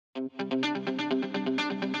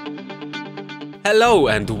Hello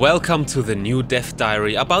and welcome to the new dev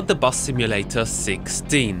diary about the Bus Simulator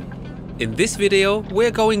 16. In this video,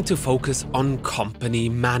 we're going to focus on company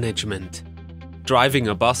management. Driving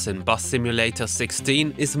a bus in Bus Simulator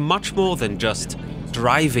 16 is much more than just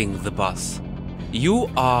driving the bus. You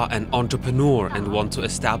are an entrepreneur and want to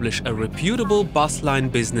establish a reputable bus line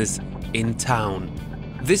business in town.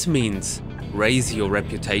 This means raise your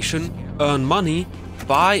reputation, earn money,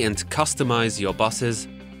 buy and customize your buses,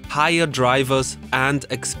 hire drivers and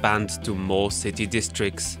expand to more city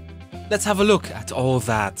districts. Let's have a look at all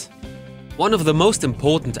that. One of the most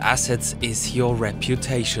important assets is your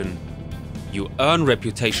reputation. You earn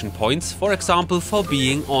reputation points, for example, for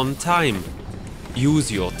being on time.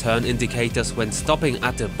 Use your turn indicators when stopping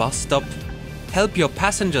at a bus stop. Help your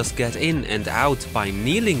passengers get in and out by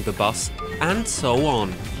kneeling the bus, and so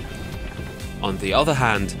on. On the other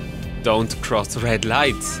hand, don't cross red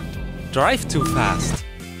lights. Drive too fast.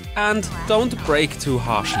 And don't brake too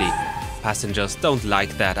harshly. Passengers don't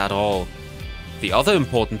like that at all. The other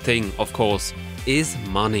important thing, of course, is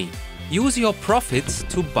money. Use your profits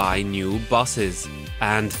to buy new buses.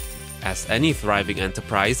 And, as any thriving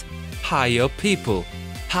enterprise, hire people.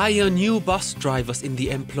 Hire new bus drivers in the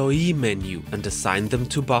employee menu and assign them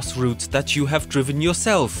to bus routes that you have driven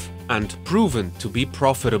yourself and proven to be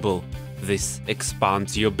profitable. This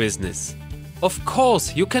expands your business. Of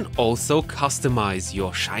course, you can also customize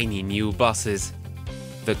your shiny new buses.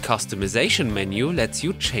 The customization menu lets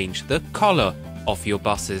you change the color of your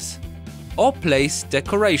buses or place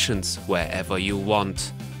decorations wherever you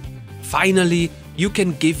want. Finally, you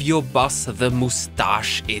can give your bus the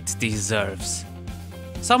moustache it deserves.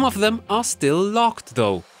 Some of them are still locked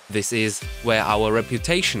though. This is where our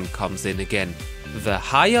reputation comes in again. The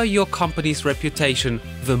higher your company's reputation,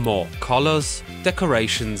 the more colors,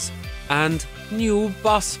 decorations, and new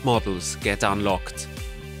bus models get unlocked.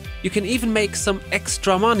 You can even make some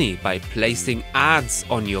extra money by placing ads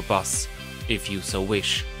on your bus, if you so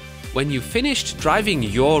wish. When you've finished driving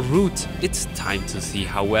your route, it's time to see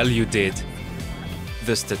how well you did.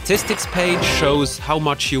 The statistics page shows how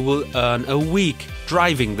much you will earn a week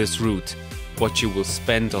driving this route, what you will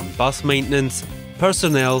spend on bus maintenance,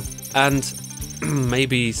 personnel, and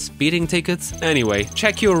maybe speeding tickets? Anyway,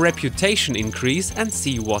 check your reputation increase and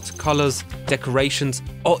see what colors, decorations,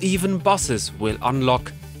 or even buses will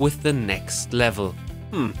unlock with the next level.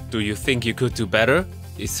 Do you think you could do better?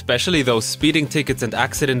 Especially those speeding tickets and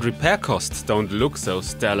accident repair costs don't look so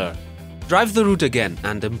stellar. Drive the route again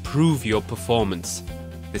and improve your performance.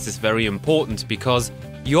 This is very important because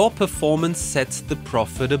your performance sets the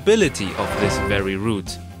profitability of this very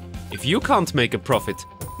route. If you can't make a profit,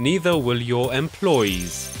 neither will your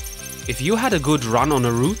employees. If you had a good run on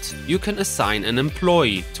a route, you can assign an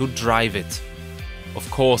employee to drive it. Of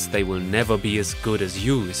course, they will never be as good as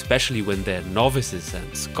you, especially when they're novices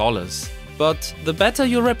and scholars. But the better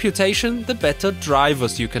your reputation, the better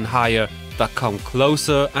drivers you can hire that come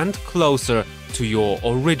closer and closer to your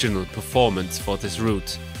original performance for this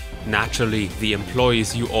route. Naturally, the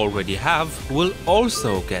employees you already have will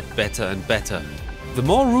also get better and better. The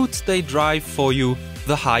more routes they drive for you,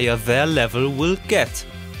 the higher their level will get,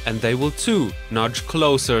 and they will too nudge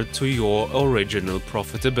closer to your original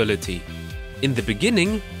profitability. In the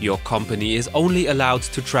beginning, your company is only allowed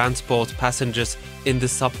to transport passengers in the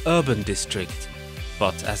suburban district.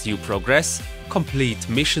 But as you progress, complete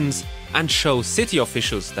missions, and show city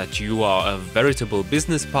officials that you are a veritable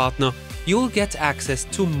business partner, you'll get access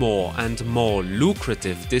to more and more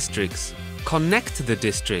lucrative districts. Connect the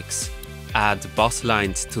districts, add bus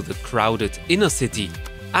lines to the crowded inner city,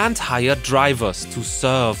 and hire drivers to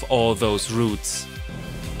serve all those routes.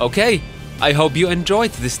 Okay, I hope you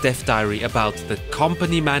enjoyed this dev diary about the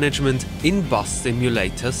company management in Bus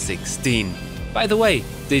Simulator 16. By the way,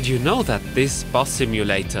 did you know that this bus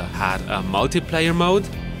simulator had a multiplayer mode?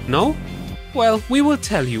 No? Well, we will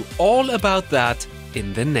tell you all about that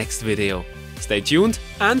in the next video. Stay tuned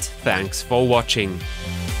and thanks for watching.